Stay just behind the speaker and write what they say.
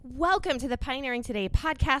Welcome to the Pioneering Today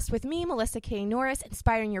podcast with me, Melissa K. Norris,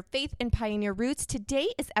 inspiring your faith and pioneer roots. Today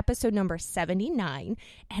is episode number 79,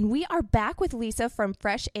 and we are back with Lisa from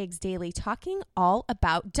Fresh Eggs Daily talking all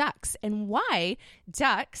about ducks and why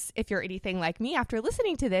ducks, if you're anything like me after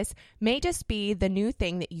listening to this, may just be the new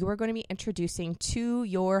thing that you are going to be introducing to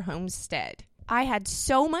your homestead. I had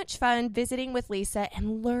so much fun visiting with Lisa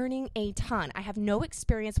and learning a ton. I have no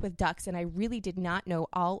experience with ducks, and I really did not know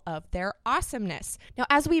all of their awesomeness. Now,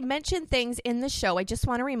 as we mentioned things in the show, I just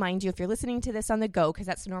want to remind you, if you're listening to this on the go, because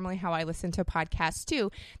that's normally how I listen to podcasts too,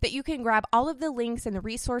 that you can grab all of the links and the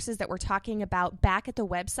resources that we're talking about back at the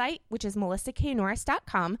website, which is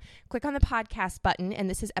melissaknorris.com. Click on the podcast button, and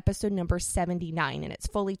this is episode number 79, and it's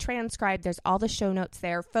fully transcribed. There's all the show notes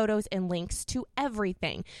there, photos and links to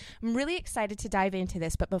everything. I'm really excited to dive into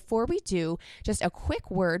this, but before we do, just a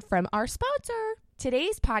quick word from our sponsor.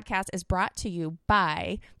 Today's podcast is brought to you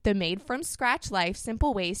by the Made from Scratch Life,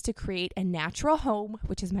 Simple Ways to Create a Natural Home,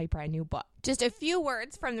 which is my brand new book. Just a few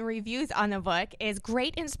words from the reviews on the book is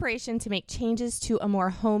great inspiration to make changes to a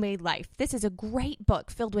more homemade life. This is a great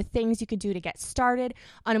book filled with things you can do to get started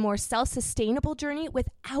on a more self-sustainable journey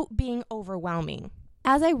without being overwhelming.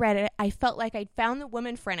 As I read it, I felt like I'd found the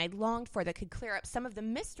woman friend I'd longed for that could clear up some of the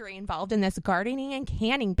mystery involved in this gardening and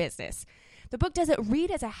canning business. The book doesn't read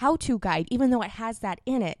as a how-to guide, even though it has that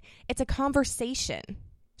in it. It's a conversation.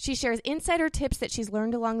 She shares insider tips that she's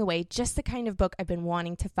learned along the way, just the kind of book I've been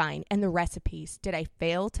wanting to find. And the recipes. Did I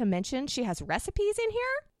fail to mention she has recipes in here?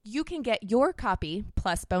 You can get your copy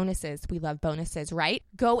plus bonuses. We love bonuses, right?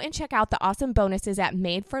 Go and check out the awesome bonuses at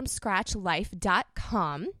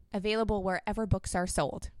madefromscratchlife.com, available wherever books are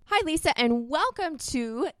sold. Hi, Lisa, and welcome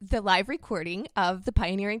to the live recording of the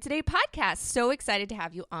Pioneering Today podcast. So excited to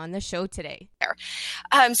have you on the show today.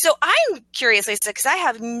 So I'm curious, Lisa, because I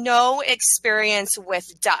have no experience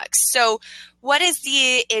with ducks. So what is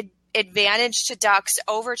the advantage to ducks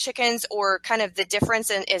over chickens, or kind of the difference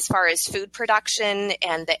in as far as food production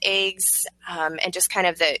and the eggs, and just kind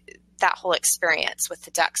of that whole experience with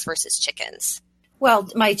the ducks versus chickens? Well,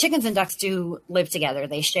 my chickens and ducks do live together.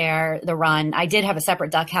 They share the run. I did have a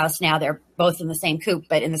separate duck house. Now they're both in the same coop,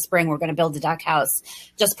 but in the spring we're going to build a duck house.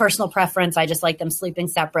 Just personal preference. I just like them sleeping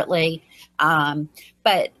separately. But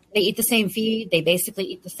they eat the same feed. They basically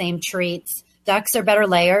eat the same treats. Ducks are better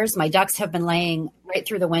layers. My ducks have been laying right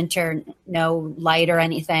through the winter, no light or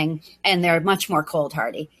anything, and they're much more cold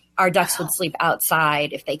hardy. Our ducks would sleep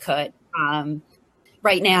outside if they could.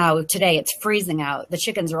 Right now, today, it's freezing out. The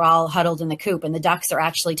chickens are all huddled in the coop, and the ducks are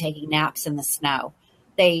actually taking naps in the snow.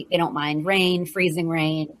 They don't mind rain, freezing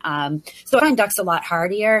rain. So I find ducks a lot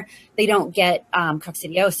hardier. They don't get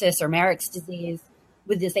coccidiosis or Marek's disease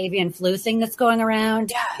with this avian flu thing that's going around.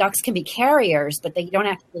 Yeah. Ducks can be carriers, but they don't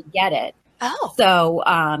actually get it. Oh. So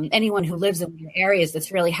anyone who lives in areas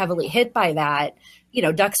that's really heavily hit by that,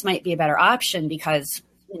 ducks might be a better option because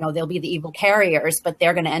they'll be the evil carriers, but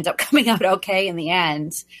they're going to end up coming out okay in the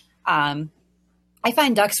end. I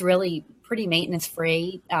find ducks really pretty maintenance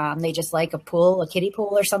free. They just like a kiddie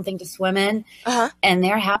pool or something to swim in, and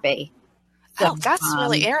they're happy. So, that's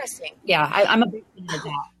really interesting. Yeah, I'm a big fan of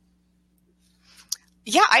that.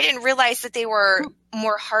 Yeah, I didn't realize that they were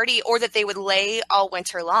more hardy or that they would lay all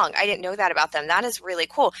winter long. I didn't know that about them. That is really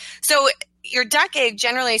cool. So your duck egg,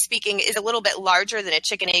 generally speaking, is a little bit larger than a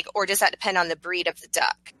chicken egg, or does that depend on the breed of the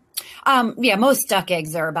duck? Yeah, most duck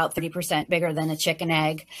eggs are about 30% bigger than a chicken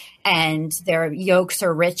egg, and their yolks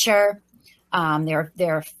are richer.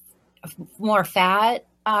 They're more fat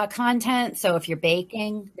content. So if you're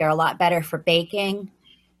baking, they're a lot better for baking.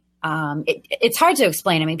 It's hard to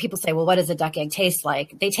explain. I mean, people say, well, what does a duck egg taste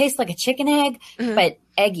like? They taste like a chicken egg, but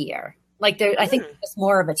eggier. I think there's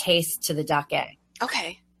more of a taste to the duck egg.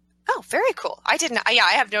 Okay. Oh, very cool. I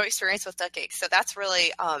have no experience with duck eggs. So that's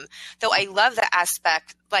really, though I love the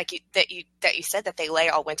aspect that you said that they lay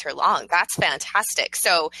all winter long. That's fantastic.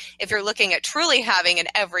 So if you're looking at truly having an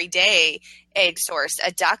everyday egg source,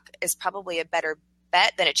 a duck is probably a better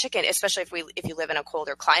bet than a chicken, especially if you live in a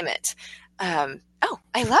colder climate.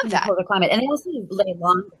 I love that. Colder climate. And they also lay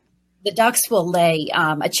longer. The ducks will lay,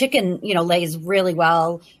 a chicken, lays really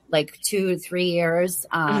well, like 2 to 3 years.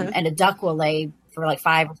 And a duck will lay for like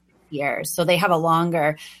 5 or 6 years. So they have a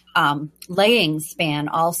longer laying span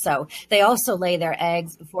also. They also lay their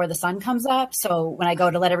eggs before the sun comes up. So when I go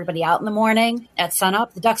to let everybody out in the morning at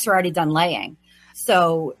sunup, the ducks are already done laying.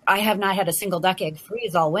 So I have not had a single duck egg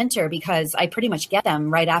freeze all winter because I pretty much get them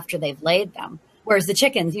right after they've laid them. Whereas the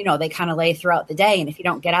chickens, they kind of lay throughout the day. And if you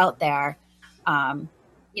don't get out there,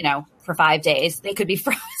 for 5 days, they could be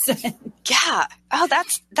frozen. Yeah. Oh,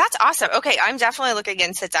 that's awesome. Okay. I'm definitely looking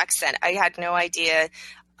into ducks then. I had no idea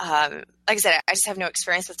Like I said, I just have no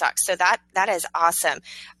experience with ducks. So that is awesome.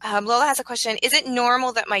 Lola has a question. Is it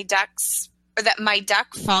normal that my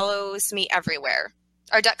duck follows me everywhere?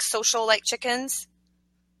 Are ducks social like chickens?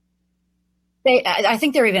 I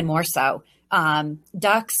think they're even more so.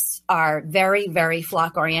 Ducks are very, very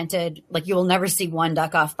flock oriented. Like you will never see one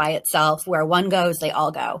duck off by itself. Where one goes, they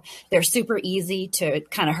all go. They're super easy to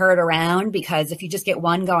kind of herd around because if you just get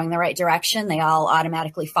one going the right direction, they all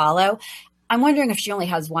automatically follow. I'm wondering if she only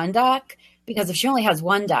has one duck, because if she only has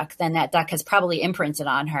one duck, then that duck has probably imprinted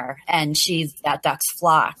on her and she's that duck's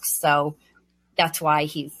flock. So that's why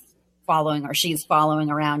he's following or she's following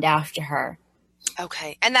around after her.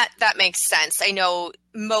 Okay. And that makes sense. I know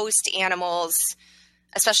most animals,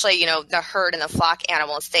 especially, the herd and the flock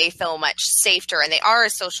animals, they feel much safer and they are a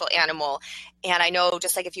social animal. And I know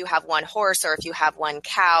just like if you have one horse or if you have one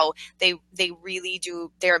cow, they really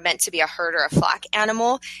do, they're meant to be a herd or a flock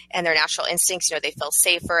animal, and their natural instincts, they feel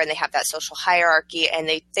safer and they have that social hierarchy, and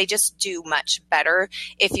they just do much better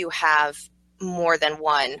if you have more than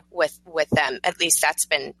one with them. At least that's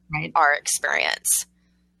been our experience.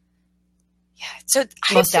 Yeah. So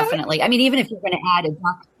most definitely. I mean, even if you're going to add a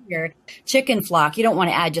duck to your chicken flock, you don't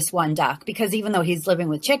want to add just one duck, because even though he's living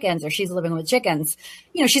with chickens or she's living with chickens,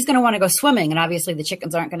 she's going to want to go swimming. And obviously the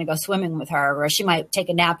chickens aren't going to go swimming with her, or she might take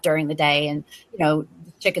a nap during the day, and,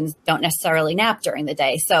 chickens don't necessarily nap during the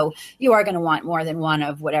day. So you are going to want more than one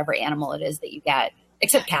of whatever animal it is that you get,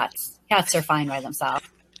 except cats. Cats are fine by themselves.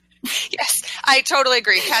 Yes, I totally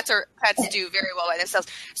agree. Cats do very well by themselves.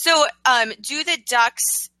 So do the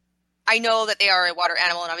ducks, I know that they are a water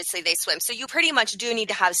animal and obviously they swim. So you pretty much do need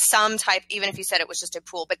to have some type, even if you said it was just a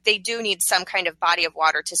pool, but they do need some kind of body of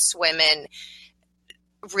water to swim in.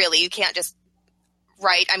 Really, you can't just,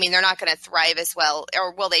 right? I mean, they're not going to thrive as well.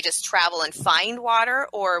 Or will they just travel and find water?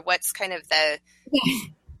 Or what's kind of the...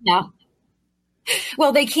 No.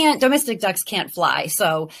 Well, they can't, domestic ducks can't fly.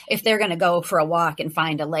 So if they're going to go for a walk and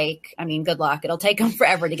find a lake, I mean, good luck. It'll take them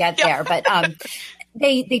forever to get there. But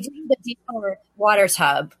they do the deeper water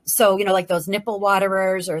tub. So, like those nipple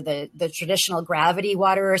waterers or the traditional gravity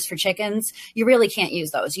waterers for chickens, you really can't use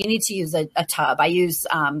those. You need to use a tub. I use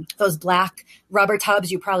those black rubber tubs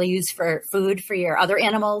you probably use for food for your other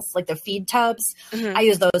animals, like the feed tubs. Mm-hmm. I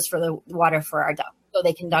use those for the water for our ducks, so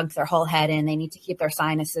they can dunk their whole head in. They need to keep their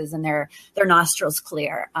sinuses and their nostrils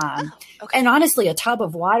clear. Okay. And honestly, a tub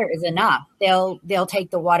of water is enough. They'll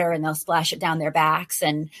take the water and they'll splash it down their backs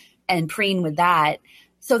and preen with that.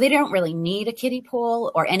 So they don't really need a kiddie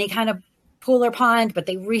pool or any kind of pool or pond, but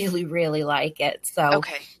they really, really like it. So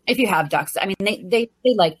if you have ducks, I mean, they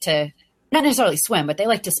like to not necessarily swim, but they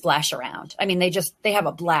like to splash around. I mean, they have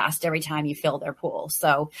a blast every time you fill their pool.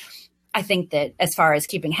 So I think that as far as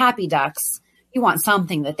keeping happy ducks, you want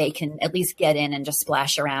something that they can at least get in and just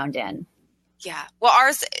splash around in. Yeah. Well,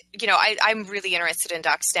 ours, I'm really interested in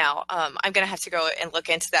ducks now. I'm going to have to go and look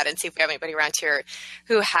into that and see if we have anybody around here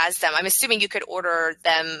who has them. I'm assuming you could order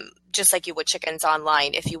them just like you would chickens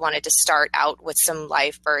online if you wanted to start out with some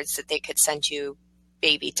live birds, that they could send you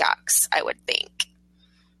baby ducks, I would think.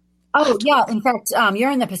 Oh, yeah. In fact,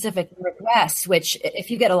 you're in the Pacific Northwest, which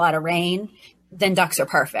if you get a lot of rain, then ducks are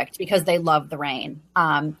perfect because they love the rain.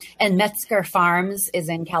 And Metzger Farms is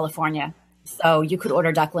in California. So you could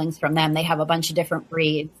order ducklings from them. They have a bunch of different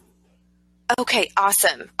breeds. Okay,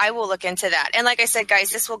 awesome. I will look into that. And like I said, guys,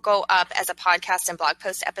 this will go up as a podcast and blog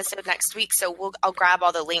post episode next week. So I'll grab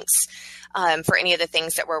all the links for any of the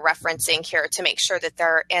things that we're referencing here to make sure that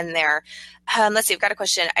they're in there. Let's see, I've got a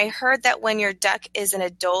question. I heard that when your duck is an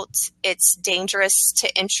adult, it's dangerous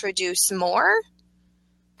to introduce more.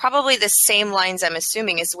 Probably the same lines, I'm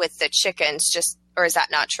assuming, as with the chickens, or is that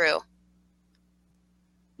not true?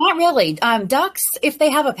 Not really. Ducks, if they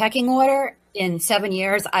have a pecking order in 7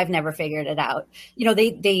 years, I've never figured it out.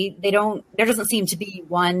 They don't, there doesn't seem to be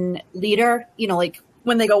one leader, like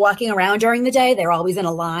when they go walking around during the day, they're always in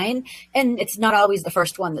a line, and it's not always the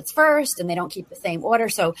first one that's first, and they don't keep the same order.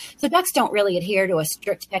 So ducks don't really adhere to a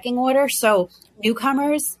strict pecking order. So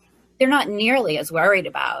newcomers, they're not nearly as worried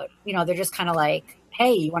about, they're just kind of like,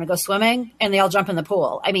 hey, you want to go swimming? And they all jump in the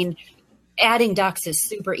pool. I mean, adding ducks is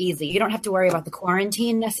super easy. You don't have to worry about the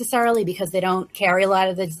quarantine necessarily because they don't carry a lot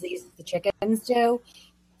of the diseases the chickens do.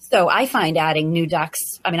 So I find adding new ducks,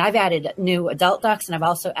 I've added new adult ducks and I've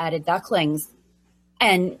also added ducklings.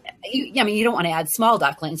 And you don't want to add small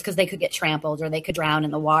ducklings because they could get trampled or they could drown in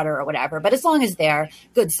the water or whatever. But as long as they're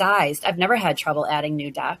good sized, I've never had trouble adding new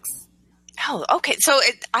ducks. Oh, okay. So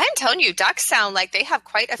I'm telling you, ducks sound like they have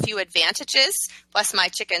quite a few advantages, bless my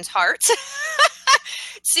chicken's heart,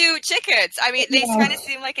 to chickens. I mean, they kind of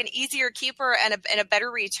seem like an easier keeper and a better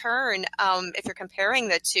return if you're comparing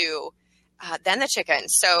the two. than the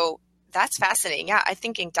chickens. So that's fascinating. Yeah, I'm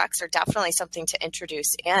thinking ducks are definitely something to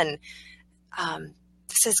introduce in.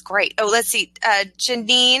 This is great. Oh, let's see.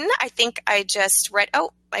 Janine, I think I just read.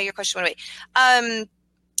 Oh, your question went away.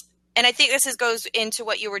 And I think this goes into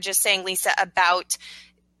what you were just saying, Lisa, about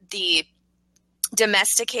the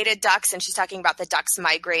domesticated ducks. And she's talking about the ducks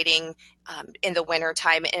migrating in the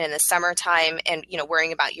wintertime and in the summertime and,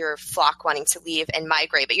 worrying about your flock wanting to leave and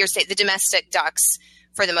migrate. But you're saying the domestic ducks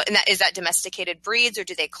is that domesticated breeds, or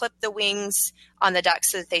do they clip the wings on the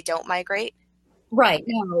ducks so that they don't migrate? Right.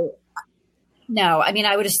 No, I mean,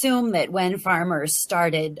 I would assume that when farmers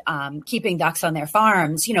started keeping ducks on their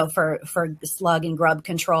farms, for slug and grub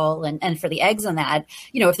control and for the eggs on that,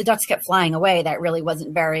 if the ducks kept flying away, that really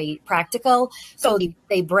wasn't very practical. So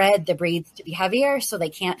they bred the breeds to be heavier so they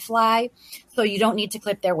can't fly. So you don't need to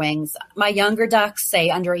clip their wings. My younger ducks, say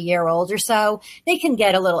under a year old or so, they can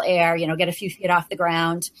get a little air, get a few feet off the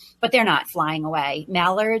ground, but they're not flying away.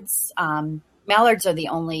 Mallards are the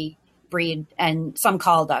only breed, and some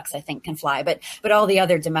call ducks I think can fly, but all the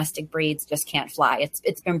other domestic breeds just can't fly.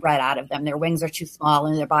 It's been bred out of them. Their wings are too small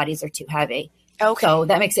and their bodies are too heavy. Okay. So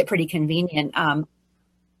that makes it pretty convenient. And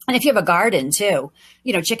if you have a garden too,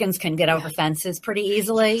 chickens can get over fences pretty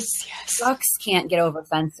easily. Yes. Ducks can't get over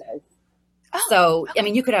fences. Oh, so, okay. I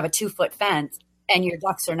mean, you could have a 2-foot fence and your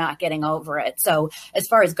ducks are not getting over it. So as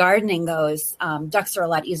far as gardening goes, ducks are a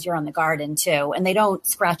lot easier on the garden too. And they don't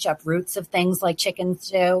scratch up roots of things like chickens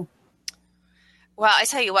do. Well, I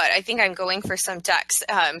tell you what, I think I'm going for some ducks.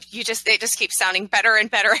 They just keep sounding better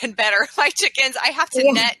and better and better. My chickens, I have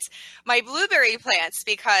to net my blueberry plants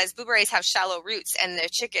because blueberries have shallow roots and the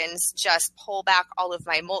chickens just pull back all of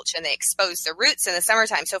my mulch and they expose the roots in the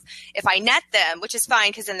summertime. So if I net them, which is fine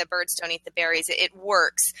because then the birds don't eat the berries, it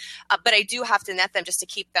works. But I do have to net them just to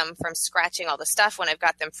keep them from scratching all the stuff when I've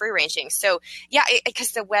got them free ranging. So yeah, because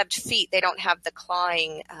the webbed feet, they don't have the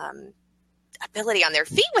clawing ability on their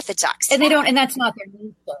feet with the ducks. And they don't, and that's not their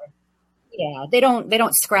nature. Yeah. They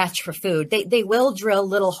don't scratch for food. They will drill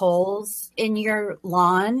little holes in your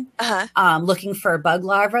lawn, looking for bug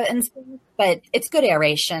larvae and stuff, but it's good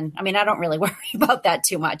aeration. I mean, I don't really worry about that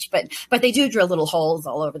too much, but they do drill little holes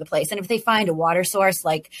all over the place. And if they find a water source,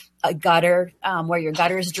 like a gutter, where your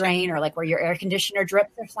gutters drain or like where your air conditioner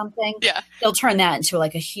drips or something, they'll turn that into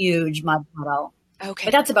like a huge mud puddle. Okay.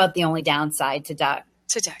 But that's about the only downside to ducks.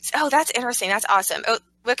 Oh, that's interesting. That's awesome. Oh,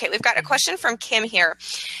 okay. We've got a question from Kim here.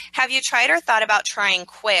 Have you tried or thought about trying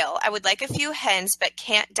quail? I would like a few hens, but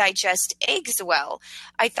can't digest eggs well.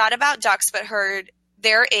 I thought about ducks, but heard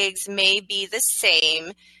their eggs may be the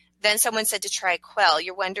same. Then someone said to try quail.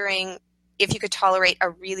 You're wondering if you could tolerate a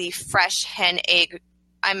really fresh hen egg.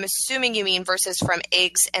 I'm assuming you mean versus from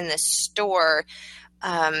eggs in the store.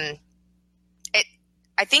 I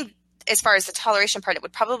think as far as the toleration part, it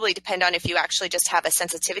would probably depend on if you actually just have a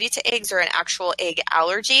sensitivity to eggs or an actual egg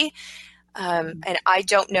allergy. And I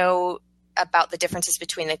don't know about the differences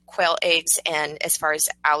between the quail eggs and as far as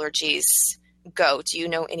allergies go. Do you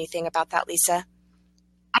know anything about that, Lisa?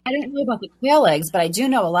 I don't know about the quail eggs, but I do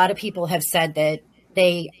know a lot of people have said that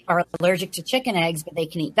they are allergic to chicken eggs, but they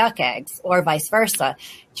can eat duck eggs, or vice versa.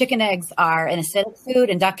 Chicken eggs are an acidic food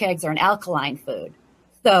and duck eggs are an alkaline food.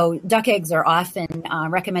 So duck eggs are often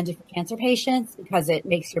recommended for cancer patients because it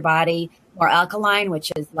makes your body more alkaline,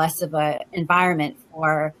 which is less of an environment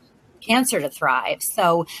for cancer to thrive.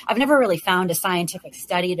 So I've never really found a scientific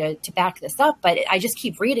study to back this up, but I just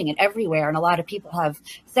keep reading it everywhere. And a lot of people have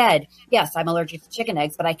said, yes, I'm allergic to chicken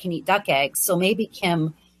eggs, but I can eat duck eggs. So maybe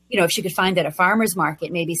Kim, if she could find at a farmer's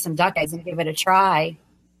market, maybe some duck eggs and give it a try.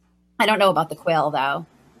 I don't know about the quail though.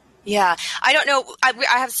 Yeah, I don't know.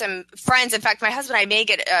 I have some friends. In fact, my husband, I may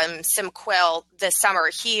get some quail this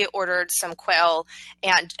summer. He ordered some quail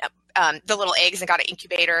and the little eggs and got an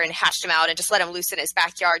incubator and hashed them out and just let him loose in his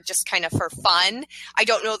backyard just kind of for fun. I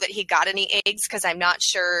don't know that he got any eggs because I'm not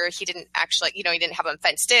sure he didn't actually, he didn't have them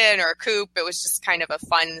fenced in or a coop. It was just kind of a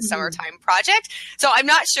fun summertime project. So I'm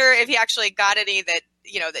not sure if he actually got any that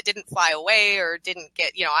didn't fly away or didn't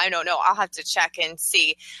get, I don't know. I'll have to check and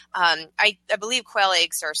see. I believe quail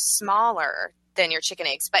eggs are smaller than your chicken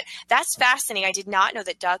eggs, but that's fascinating. I did not know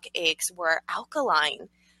that duck eggs were alkaline.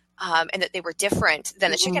 And that they were different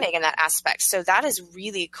than the chicken egg in that aspect. So that is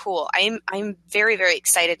really cool. I'm very, very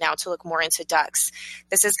excited now to look more into ducks.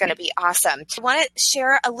 This is going to be awesome. I want to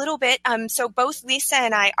share a little bit. So both Lisa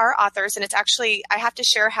and I are authors, and it's actually, I have to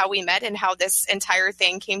share how we met and how this entire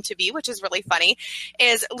thing came to be, which is really funny,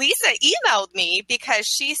 is Lisa emailed me because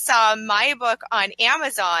she saw my book on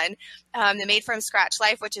Amazon, the Made from Scratch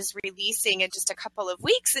Life, which is releasing in just a couple of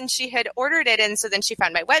weeks, and she had ordered it. And so then she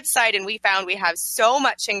found my website, and we found we have so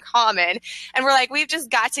much in common. And we're like, we've just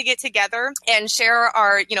got to get together and share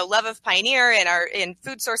our, love of Pioneer and our in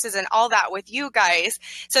food sources and all that with you guys.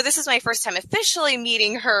 So this is my first time officially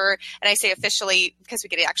meeting her. And I say officially because we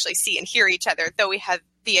get to actually see and hear each other, though we have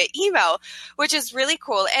via email, which is really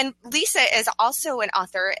cool. And Lisa is also an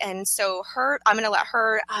author. And so I'm going to let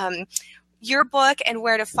her, your book and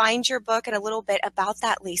where to find your book and a little bit about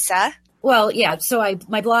that, Lisa. Well, yeah. So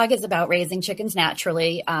my blog is about raising chickens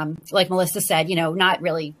naturally. Like Melissa said, not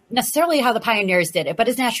really necessarily how the pioneers did it, but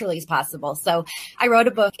as naturally as possible. So I wrote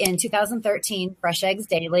a book in 2013, Fresh Eggs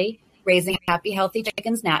Daily, Raising Happy, Healthy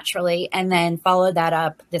Chickens Naturally, and then followed that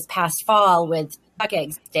up this past fall with Duck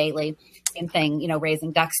Eggs Daily. Same thing,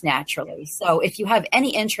 raising ducks naturally. So if you have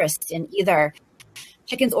any interest in either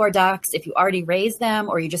chickens or ducks, if you already raise them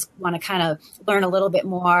or you just want to kind of learn a little bit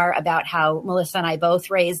more about how Melissa and I both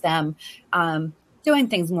raise them, doing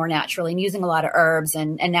things more naturally and using a lot of herbs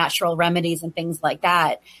and natural remedies and things like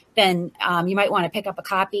that, then you might want to pick up a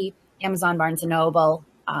copy. Amazon, Barnes & Noble,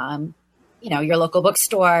 your local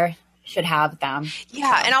bookstore should have them.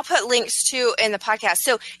 Yeah, and I'll put links too in the podcast.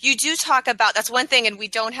 So you do talk about, that's one thing, and we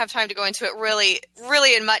don't have time to go into it really,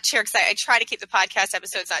 really in much here because I try to keep the podcast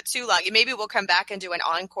episodes not too long. And maybe we'll come back and do an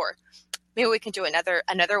encore. Maybe we can do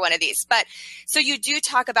another one of these. But so you do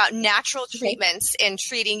talk about natural treatments in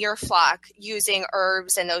treating your flock using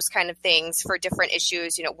herbs and those kind of things for different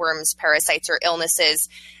issues, worms, parasites, or illnesses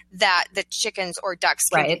that the chickens or ducks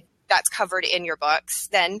can. Right. That's covered in your books.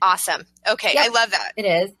 Then awesome. Okay, yep, I love that. It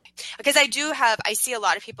is. Because I see a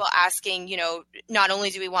lot of people asking, not only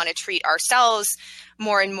do we want to treat ourselves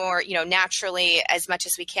more and more, naturally as much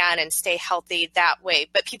as we can and stay healthy that way,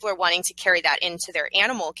 but people are wanting to carry that into their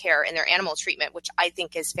animal care and their animal treatment, which I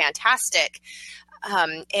think is fantastic.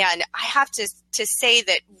 And I have to say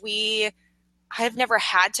that I have never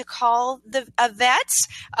had to call a vet.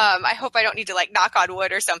 I hope I don't need to knock on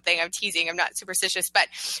wood or something. I'm teasing. I'm not superstitious, but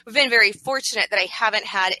we've been very fortunate that I haven't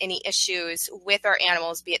had any issues with our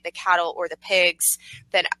animals, be it the cattle or the pigs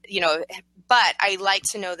but I like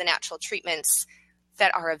to know the natural treatments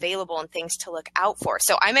that are available and things to look out for.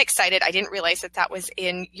 So I'm excited. I didn't realize that was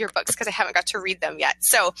in your books because I haven't got to read them yet.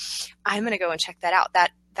 So I'm going to go and check that out.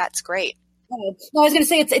 That's great. No, I was going to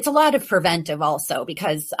say it's a lot of preventive also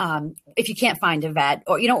because if you can't find a vet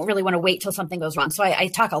or you don't really want to wait till something goes wrong. So I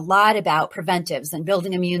talk a lot about preventives and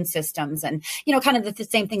building immune systems and, kind of the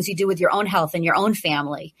same things you do with your own health and your own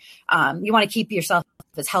family. You want to keep yourself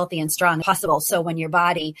as healthy and strong as possible. So when your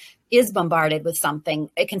body is bombarded with something,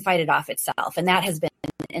 it can fight it off itself. And that has been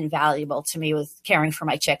invaluable to me with caring for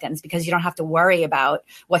my chickens because you don't have to worry about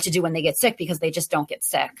what to do when they get sick because they just don't get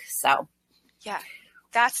sick. So, yeah.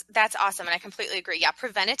 That's awesome. And I completely agree. Yeah.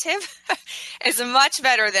 Preventative is much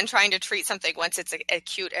better than trying to treat something once it's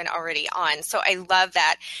acute and already on. So I love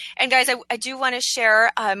that. And guys, I do want to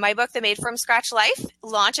share my book, The Made From Scratch Life,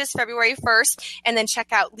 launches February 1st. And then check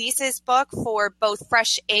out Lisa's book for both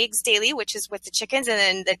Fresh Eggs Daily, which is with the chickens, and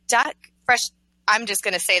then the duck fresh. I'm just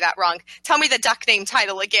going to say that wrong. Tell me the duck name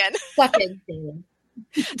title again. Duck Eggs Daily.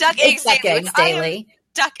 Duck Eggs Daily. Duck Eggs Daily.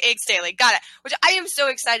 Duck Eggs Daily. Got it. Which I am so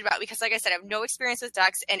excited about because, like I said, I have no experience with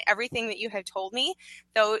ducks, and everything that you have told me,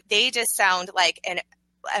 though, they just sound like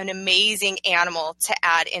an amazing animal to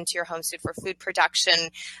add into your homestead for food production.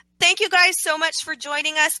 Thank you guys so much for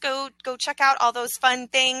joining us. Go check out all those fun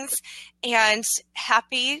things, and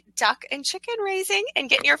happy duck and chicken raising and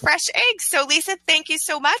getting your fresh eggs. So Lisa, thank you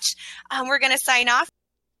so much. We're going to sign off.